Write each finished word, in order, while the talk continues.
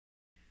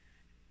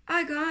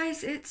Hi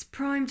guys, it's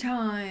prime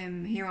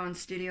time here on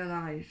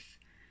Studiolife.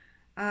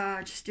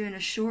 Just doing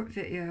a short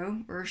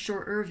video, or a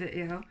shorter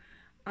video,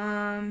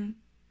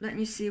 letting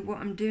you see what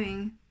I'm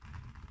doing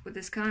with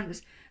this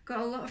canvas. Got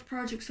a lot of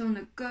projects on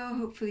the go.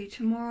 Hopefully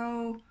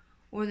tomorrow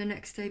or the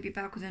next day be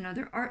back with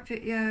another art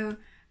video,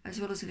 as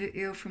well as a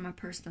video from my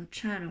personal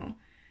channel.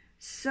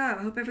 So,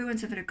 I hope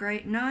everyone's having a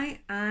great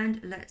night,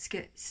 and let's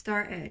get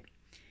started.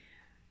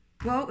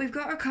 Well, we've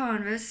got our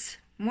canvas.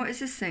 What is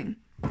this thing?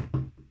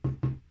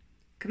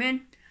 Come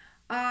in.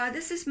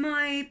 This is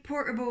my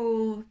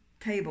portable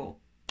table.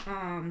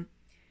 When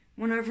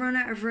I've run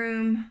out of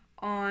room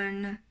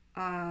on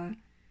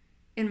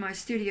in my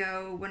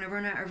studio, when I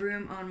run out of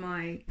room on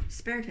my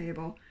spare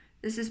table,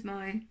 this is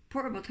my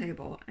portable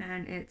table,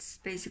 and it's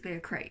basically a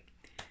crate.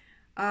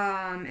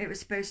 It was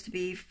supposed to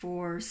be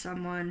for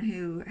someone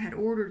who had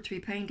ordered 3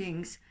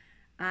 paintings,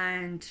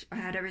 and I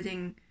had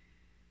everything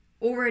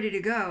all ready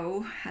to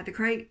go, had the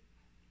crate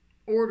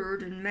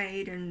ordered and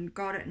made and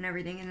got it and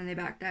everything, and then they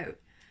backed out.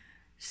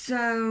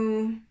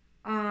 So,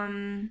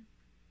 they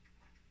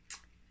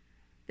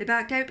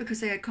backed out because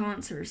they had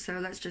cancer, so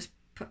let's just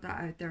put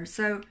that out there.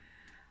 So,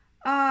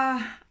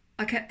 I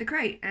kept the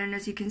crate, and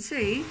as you can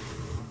see,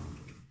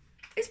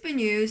 it's been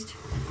used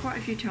quite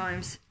a few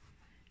times.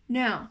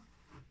 Now,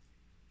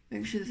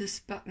 make sure this is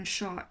back and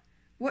shot.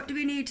 What do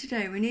we need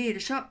today? We need a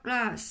shot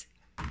glass,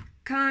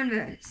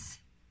 canvas,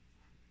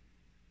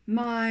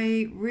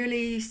 my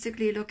really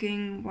sickly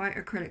looking white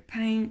acrylic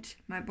paint.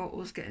 My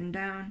bottle's getting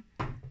down.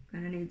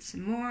 Gonna need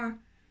some more.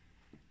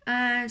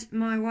 And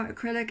my white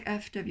acrylic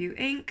FW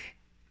ink.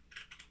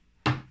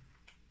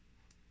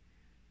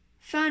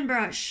 Fan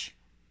brush.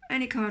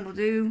 Any kind will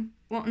do.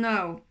 Well,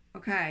 no.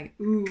 Okay.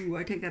 Ooh,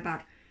 I take that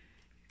back.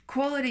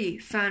 Quality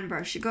fan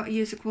brush. You gotta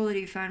use a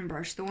quality fan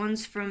brush. The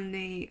ones from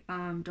the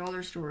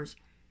dollar stores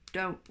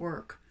don't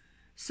work.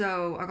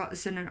 So I got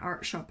this in an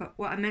art shop. But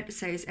what I meant to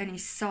say is any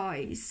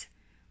size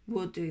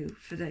will do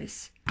for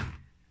this.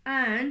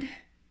 And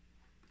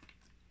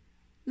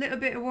little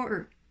bit of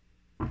water.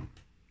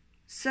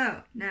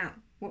 So, now,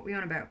 what we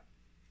on about?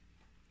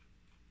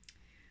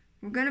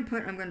 I'm going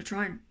to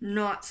try and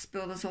not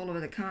spill this all over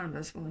the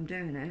canvas while I'm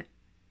doing it.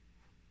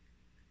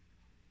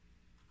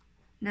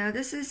 Now,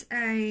 this is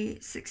a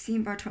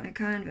 16 by 20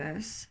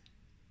 canvas.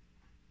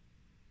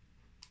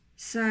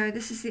 So,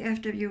 this is the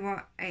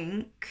FW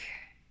ink.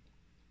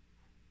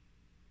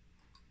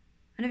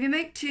 And if you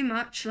make too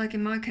much, like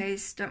in my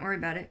case, don't worry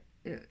about it.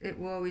 It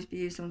will always be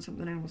used on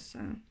something else,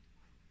 so.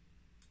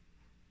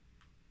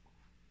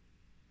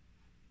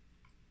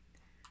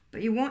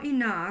 But you want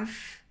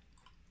enough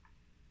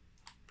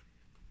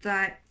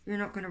that you're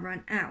not going to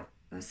run out.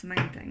 That's the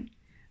main thing.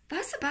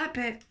 That's the bad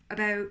bit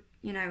about,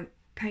 you know,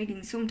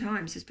 painting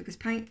sometimes, is because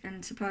paint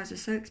and supplies are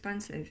so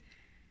expensive.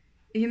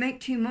 If you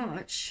make too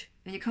much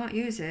and you can't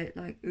use it,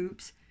 like,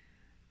 oops.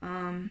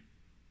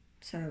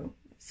 So,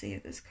 let's see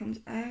if this comes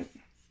out.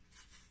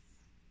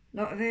 A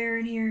lot of air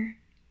in here.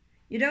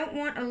 You don't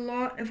want a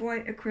lot of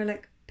white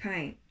acrylic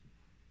paint.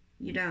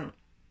 You don't.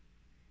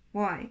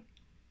 Why?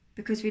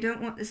 Because we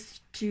don't want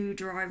this to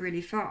dry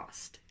really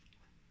fast.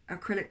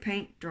 Acrylic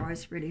paint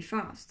dries really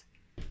fast.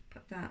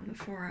 Put that on the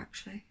floor,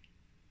 actually.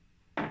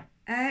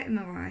 Out of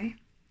my way.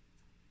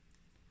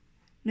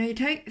 Now you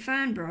take the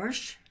fan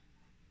brush.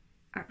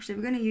 Actually,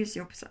 we're going to use the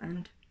opposite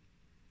end.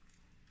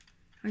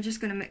 I'm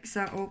just going to mix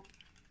that up.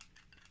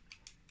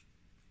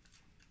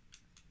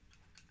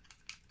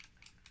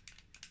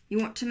 You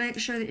want to make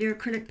sure that your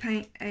acrylic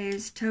paint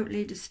is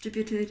totally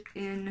distributed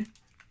in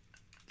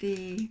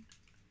the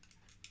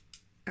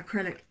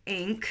acrylic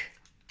ink.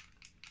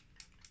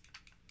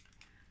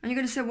 And you're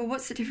going to say, well,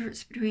 what's the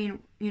difference between,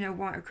 you know,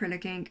 white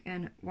acrylic ink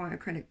and white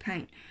acrylic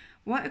paint?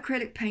 White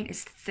acrylic paint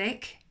is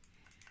thick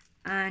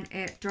and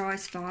it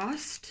dries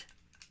fast,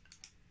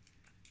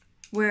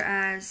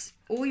 whereas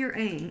all your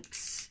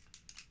inks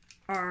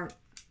are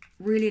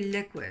really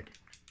liquid.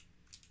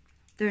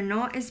 They're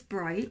not as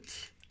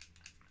bright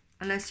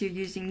unless you're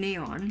using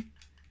neon,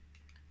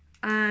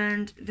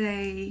 and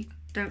they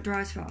don't dry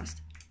as fast.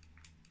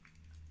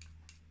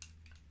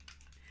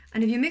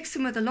 And if you mix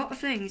them with a lot of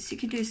things, you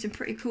can do some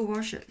pretty cool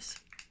washes,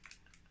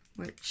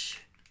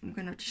 which I'm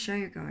going to have to show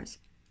you guys.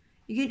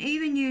 You can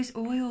even use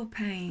oil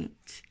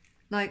paint,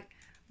 like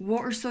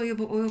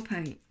water-soluble oil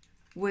paint,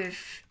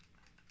 with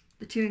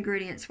the 2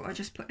 ingredients what I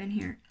just put in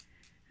here.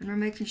 And we're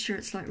making sure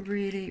it's like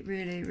really,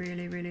 really,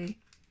 really, really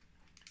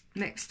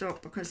mixed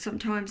up, because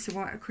sometimes the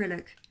white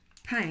acrylic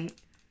paint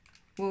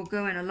will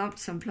go in a lump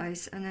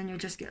someplace and then you'll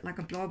just get like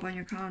a blob on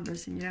your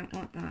canvas, and you don't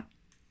want that.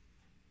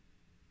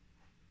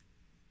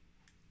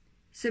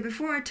 So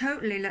before I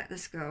totally let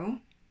this go,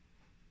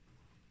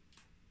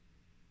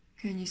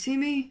 can you see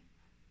me?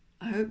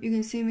 I hope you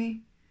can see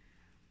me.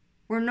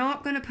 We're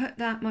not going to put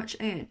that much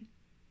in.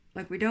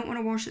 Like, we don't want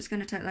to wash. It's going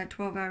to take like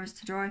 12 hours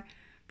to dry,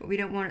 but we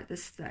don't want it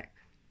this thick.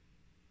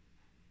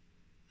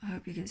 I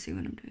hope you can see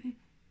what I'm doing.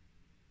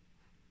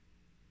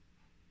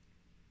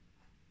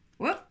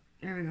 Whoop,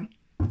 there we go.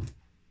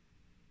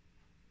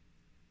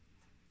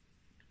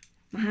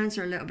 My hands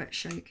are a little bit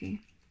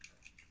shaky.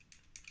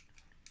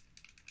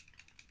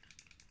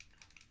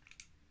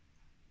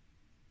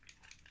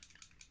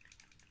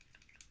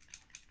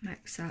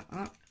 Mix that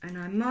up, and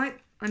I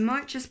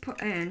might just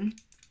put in,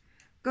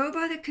 go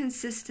by the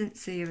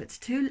consistency. If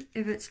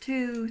it's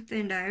too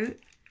thinned out,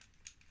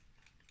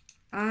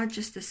 add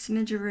just a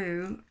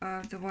smidgeroo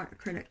of the white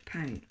acrylic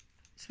paint.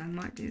 So I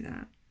might do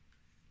that.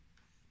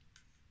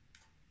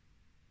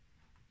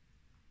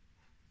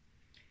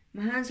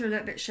 My hands are a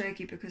little bit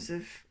shaky because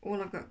of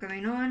all I've got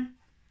going on.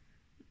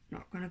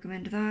 Not going to go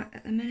into that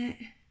at the minute.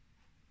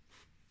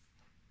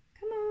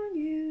 Come on,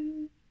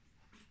 you.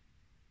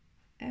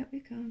 Out we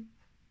come.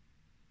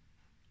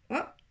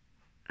 Oh,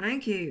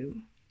 thank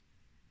you.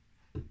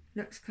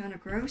 Looks kind of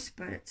gross,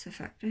 but it's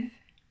effective.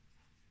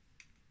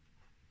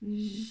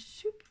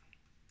 Zoop.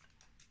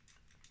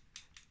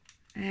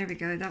 There we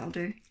go, that'll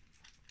do.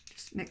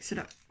 Just mix it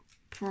up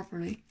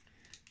properly.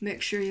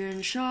 Make sure you're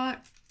in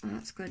shot.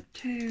 That's good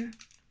too.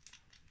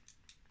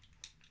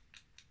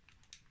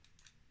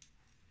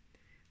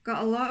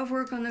 Got a lot of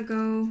work on the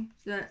go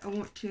that I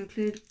want to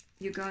include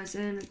you guys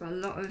in. I've got a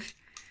lot of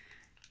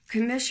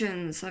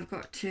commissions I've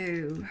got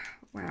to,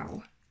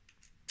 wow.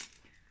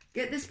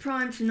 Get this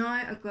primed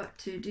tonight. I've got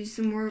to do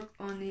some work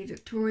on the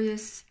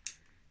Victorious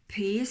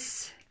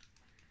piece.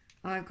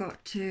 I've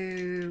got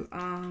to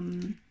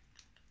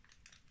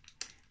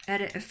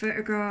edit a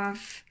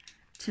photograph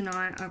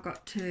tonight. I've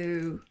got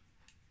to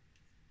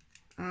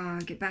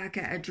get back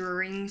at a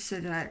drawing so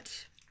that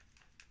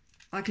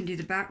I can do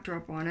the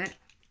backdrop on it.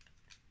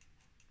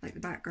 Like the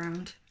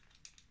background.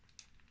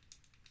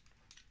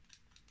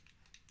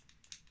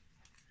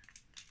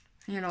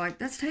 And you're like,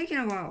 that's taking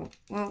a while.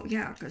 Well,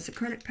 yeah, because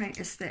acrylic paint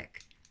is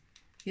thick.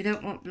 You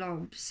don't want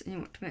blobs, and you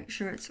want to make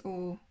sure it's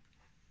all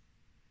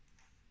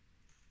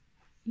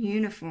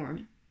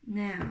uniform.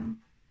 Now,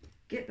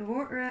 get the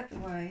water out the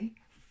way.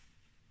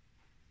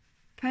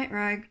 Paint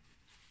rag.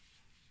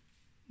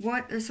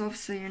 Wipe this off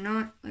so you're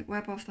not, like,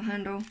 wipe off the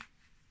handle.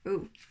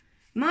 Ooh.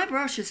 My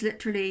brush is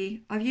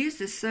literally, I've used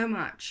this so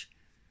much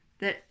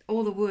that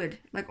all the wood,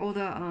 like all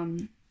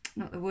the,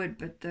 not the wood,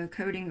 but the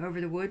coating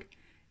over the wood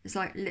is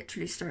like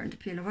literally starting to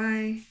peel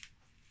away.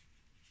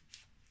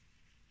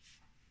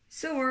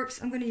 Still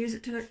works. I'm going to use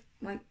it till it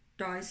like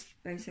dries,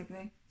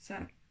 basically.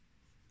 So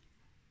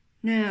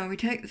now we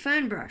take the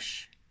fan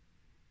brush.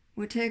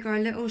 We take our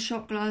little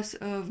shot glass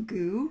of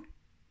goo.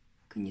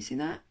 Can you see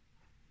that?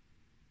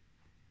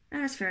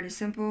 And it's fairly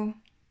simple.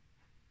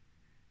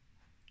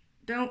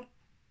 Don't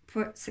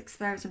put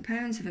 6,000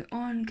 pounds of it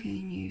on.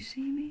 Can you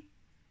see me?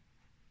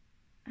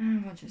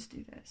 And we'll just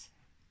do this.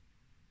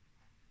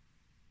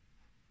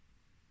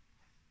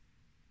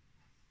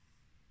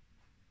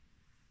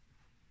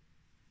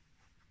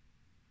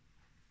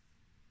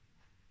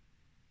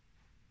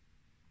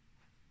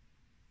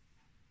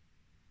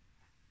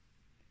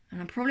 And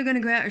I'm probably going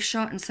to go out of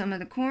shot in some of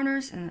the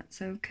corners, and that's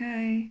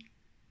okay,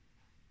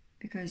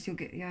 because you'll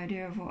get the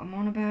idea of what I'm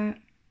on about.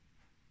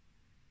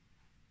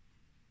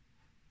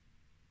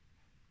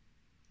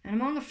 And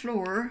I'm on the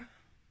floor.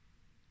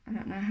 I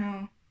don't know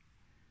how.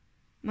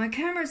 My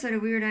camera's at a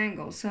weird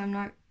angle, so I'm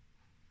like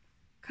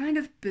kind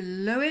of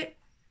below it.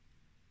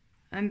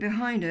 I'm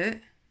behind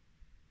it.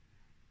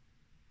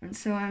 And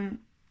so I'm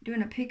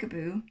doing a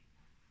peekaboo,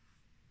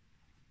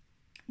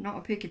 not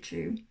a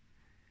Pikachu,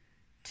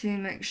 to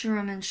make sure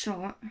I'm in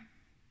shot.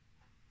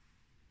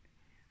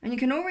 And you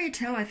can already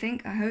tell, I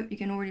hope you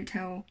can already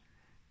tell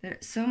that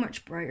it's so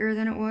much brighter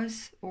than it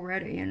was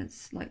already, and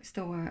it's like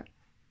still wet.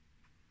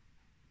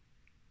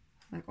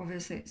 Like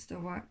obviously it's still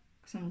wet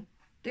because I'm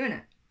doing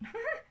it.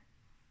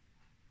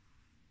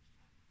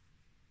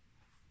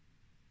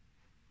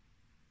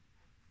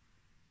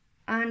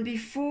 And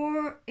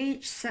before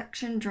each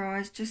section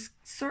dries, just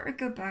sort of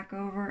go back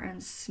over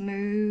and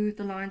smooth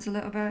the lines a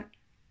little bit.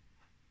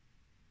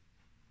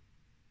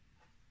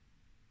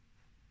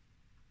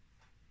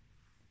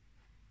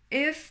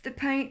 If the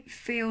paint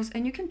feels,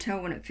 and you can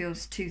tell when it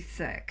feels too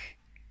thick,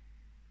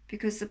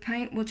 because the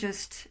paint will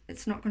just,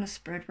 it's not going to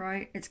spread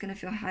right, it's going to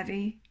feel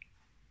heavy.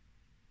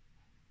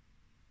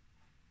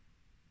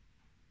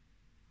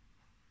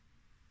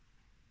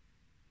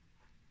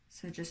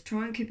 So just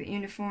try and keep it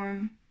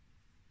uniform.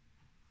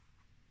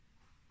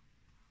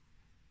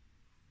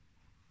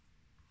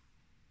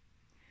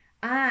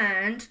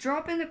 And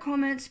drop in the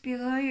comments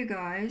below, you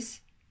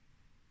guys,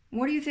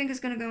 what do you think is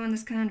going to go on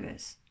this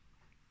canvas?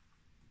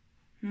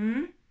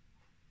 If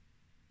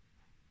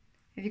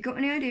you've got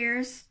any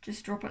ideas,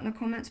 just drop it in the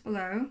comments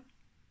below.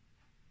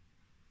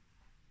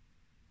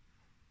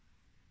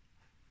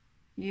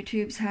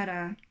 YouTube's had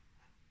a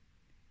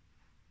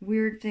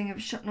weird thing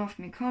of shutting off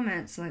my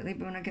comments lately,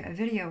 but when I get a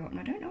video up, and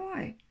I don't know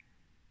why.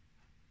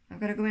 I've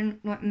got to go in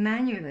like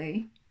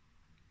manually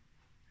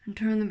and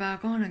turn them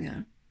back on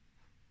again.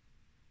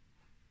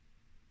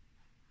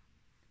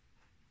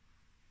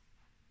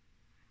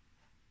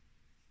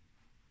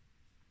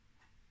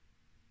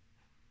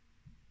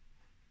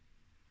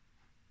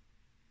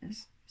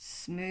 Just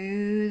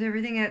smooth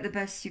everything out the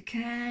best you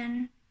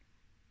can.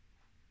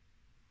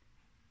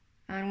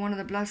 And one of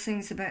the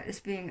blessings about this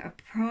being a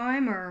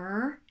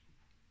primer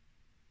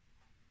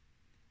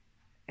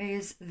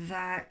is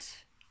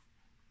that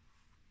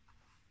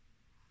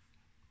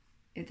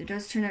if there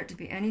does turn out to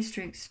be any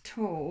streaks at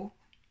all,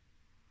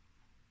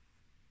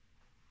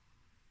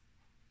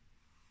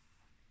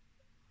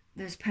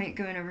 there's paint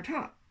going over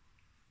top.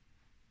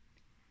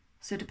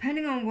 So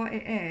depending on what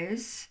it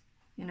is,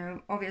 you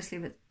know, obviously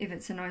if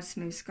it's a nice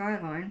smooth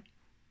skyline,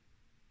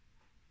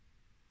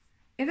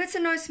 if it's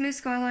a nice smooth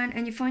skyline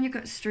and you find you've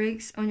got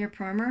streaks on your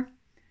primer,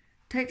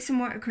 take some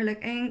white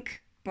acrylic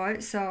ink by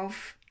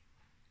itself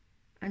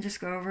and just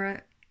go over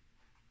it.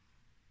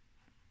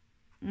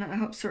 And that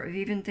helps sort of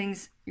even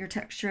your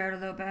texture out a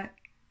little bit.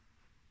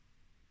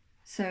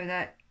 So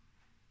that,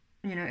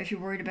 you know, if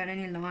you're worried about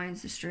any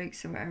lines or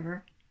streaks or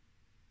whatever.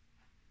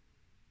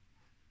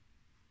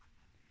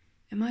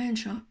 Am I in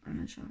shot? I'm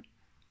in shot.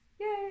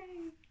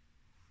 Yay!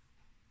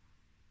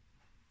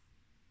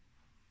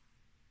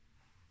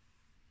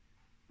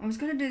 I was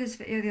going to do this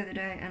video the other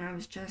day and I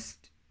was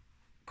just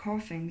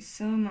coughing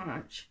so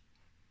much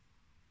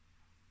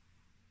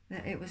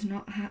that it was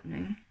not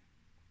happening.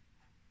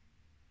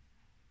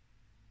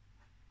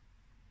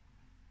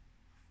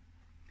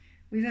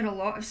 We've had a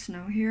lot of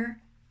snow here.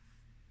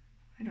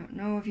 I don't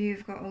know if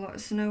you've got a lot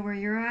of snow where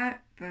you're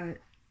at, but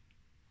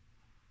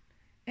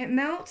it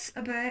melts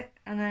a bit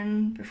and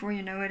then before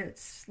you know it,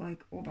 it's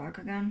like all back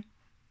again.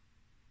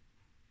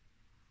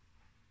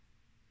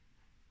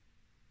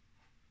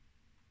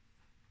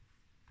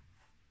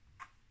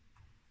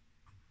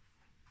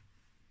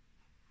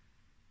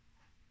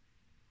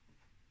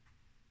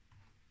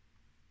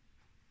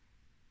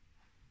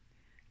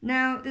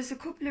 Now, there's a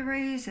couple of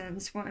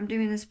reasons why I'm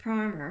doing this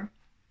primer.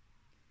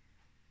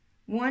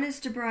 One is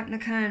to brighten the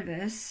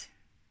canvas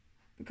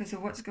because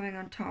of what's going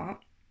on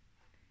top.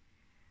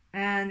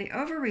 And the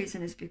other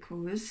reason is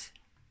because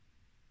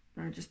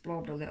I just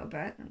blobbed a little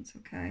bit. That's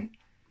okay.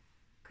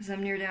 Because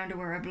I'm near down to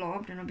where I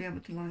blobbed and I'll be able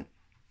to like,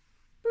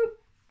 boop.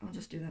 I'll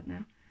just do that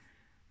now.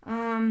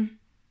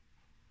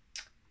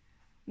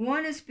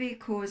 One is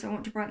because I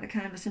want to brighten the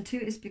canvas, and two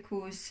is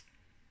because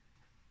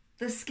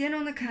the skin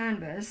on the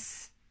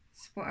canvas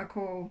is what I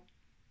call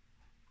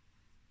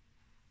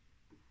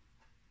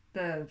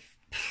the...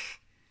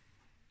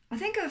 I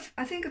think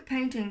of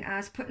painting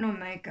as putting on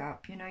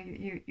makeup. You know,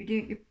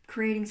 you're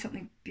creating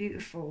something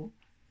beautiful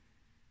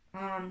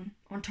on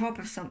top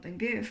of something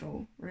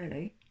beautiful,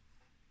 really.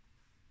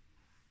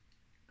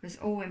 Because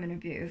all women are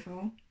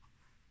beautiful,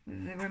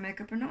 whether they wear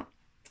makeup or not.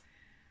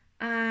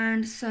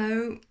 And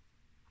so,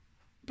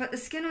 but the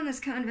skin on this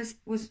canvas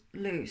was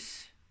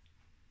loose.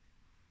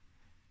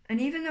 And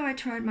even though I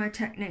tried my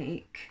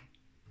technique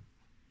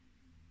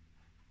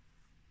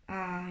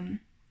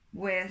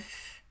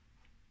with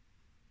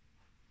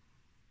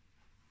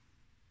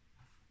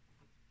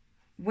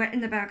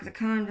wetting the back of the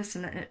canvas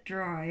and letting it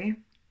dry,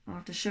 I'll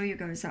have to show you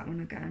guys that one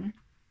again.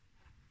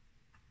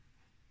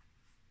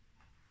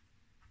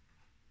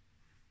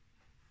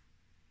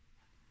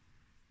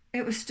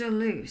 It was still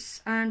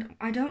loose, and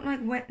I don't like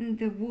wetting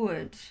the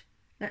wood,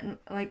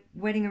 like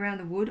wetting around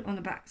the wood on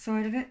the back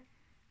side of it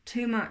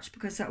too much,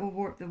 because that will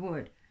warp the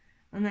wood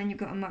and then you've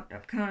got a mucked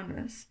up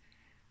canvas.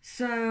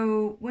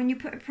 So when you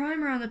put a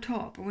primer on the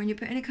top, or when you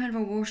put any kind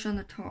of a wash on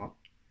the top,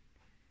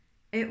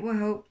 it will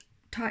help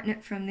tighten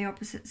it from the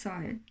opposite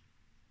side.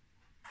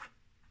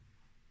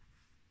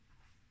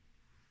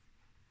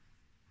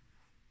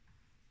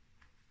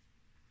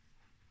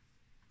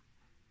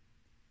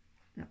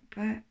 That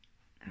bit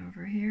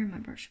over here, my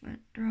brush went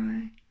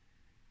dry.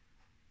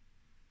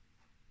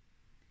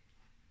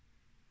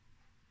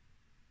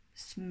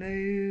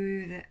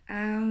 Smooth it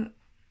out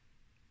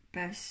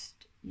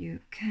best you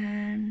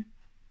can.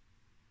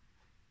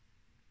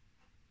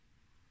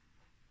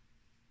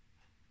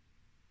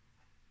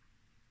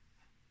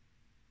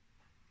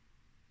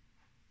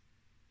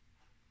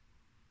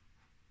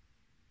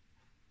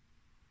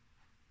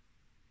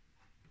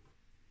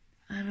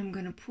 And I'm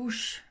going to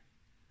push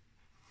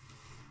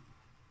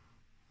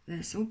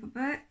this up a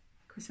bit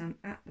because I'm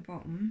at the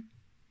bottom.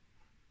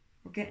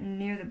 We're getting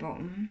near the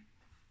bottom.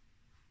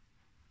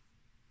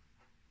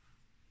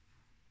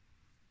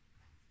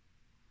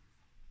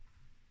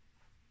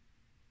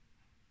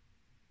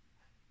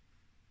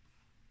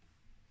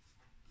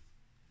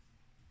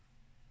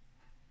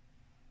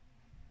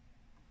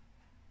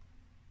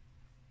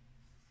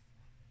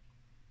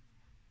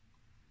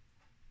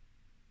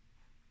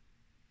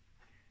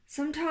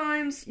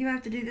 Sometimes you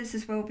have to do this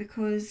as well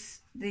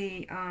because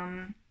the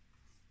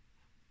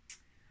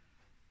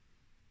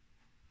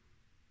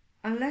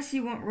unless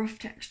you want rough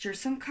texture,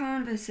 some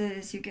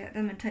canvases you get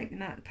them and take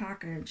them out of the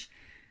package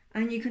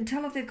and you can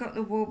tell if they've got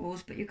the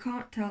wobbles, but you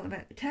can't tell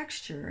about the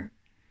texture.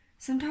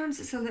 Sometimes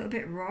it's a little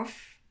bit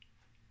rough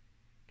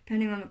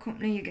depending on the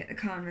company you get the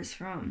canvas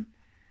from.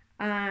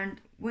 And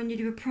when you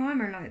do a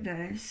primer like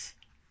this,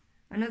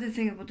 another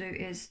thing it will do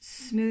is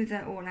smooth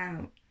that all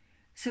out.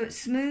 So it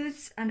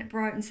smooths and it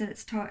brightens and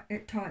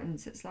it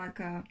tightens. It's like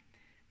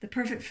the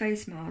perfect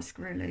face mask,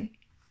 really.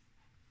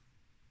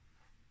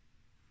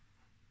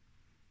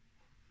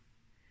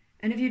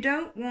 And if you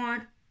don't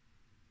want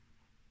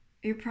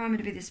your primer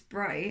to be this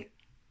bright,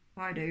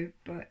 I do,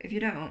 but if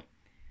you don't,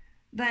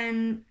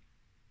 then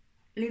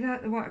leave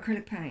out the white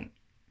acrylic paint.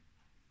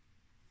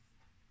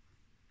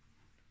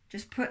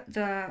 just put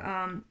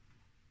the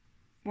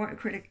white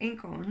acrylic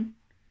ink on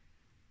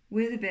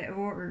with a bit of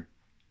water.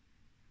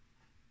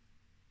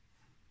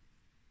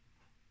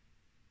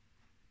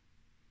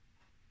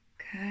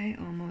 Okay,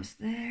 almost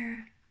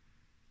there.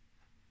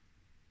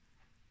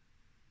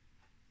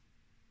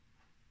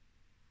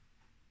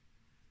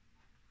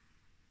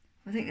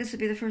 I think this will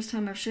be the first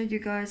time I've showed you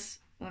guys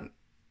like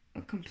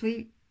a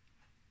complete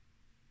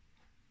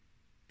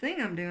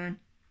thing I'm doing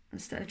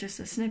instead of just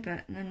a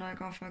snippet and then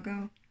like off I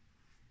go.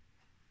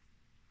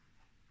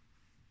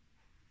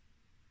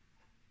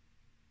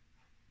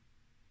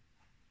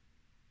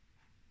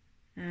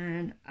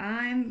 And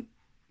I'm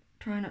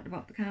trying not to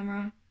bump the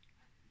camera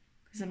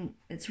because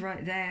it's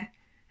right there.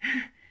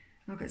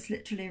 Look, it's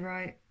literally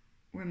right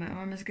where my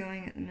arm is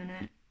going at the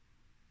minute.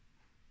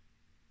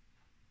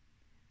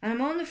 And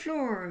I'm on the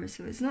floor,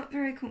 so it's not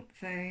very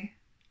comfy.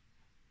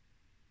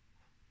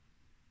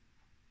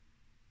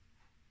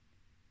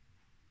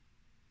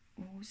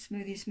 Oh,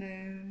 smoothy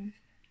smooth.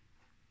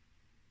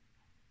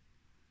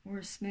 Or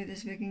as smooth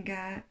as we can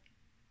get.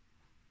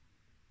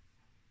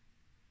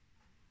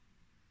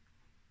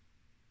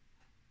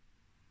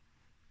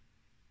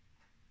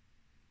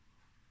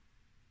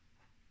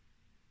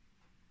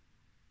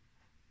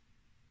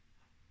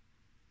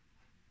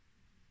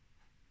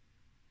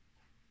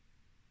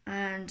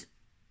 And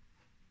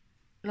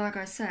like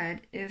I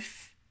said,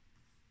 if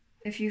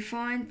you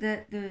find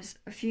that there's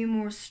a few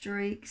more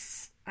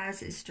streaks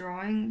as it's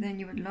drying than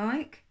you would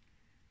like,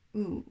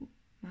 ooh,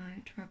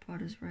 my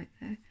tripod is right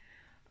there.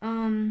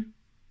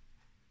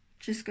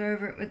 Just go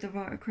over it with the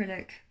white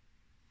acrylic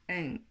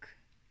ink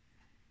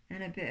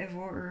and a bit of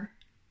water.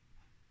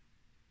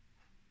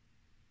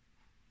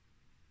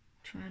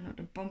 Try not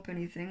to bump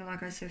anything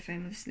like I so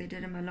famously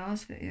did in my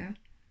last video.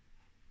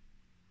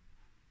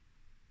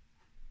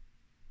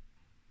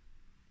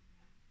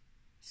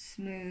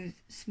 Smooth,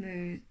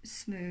 smooth,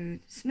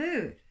 smooth,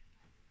 smooth.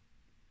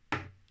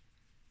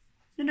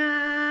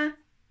 Ta-da!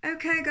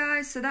 Okay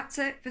guys, so that's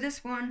it for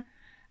this one.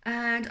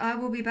 And I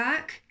will be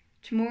back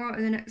tomorrow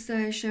or the next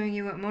day showing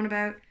you what I'm on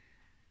about.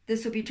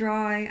 This will be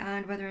dry,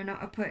 and whether or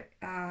not I put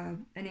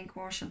an ink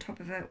wash on top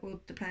of it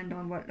will depend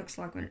on what it looks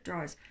like when it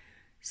dries.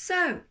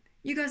 So,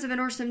 you guys have an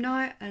awesome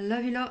night. I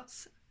love you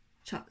lots.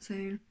 Chat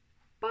soon.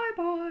 Bye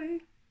bye.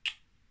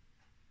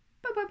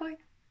 Bye bye bye.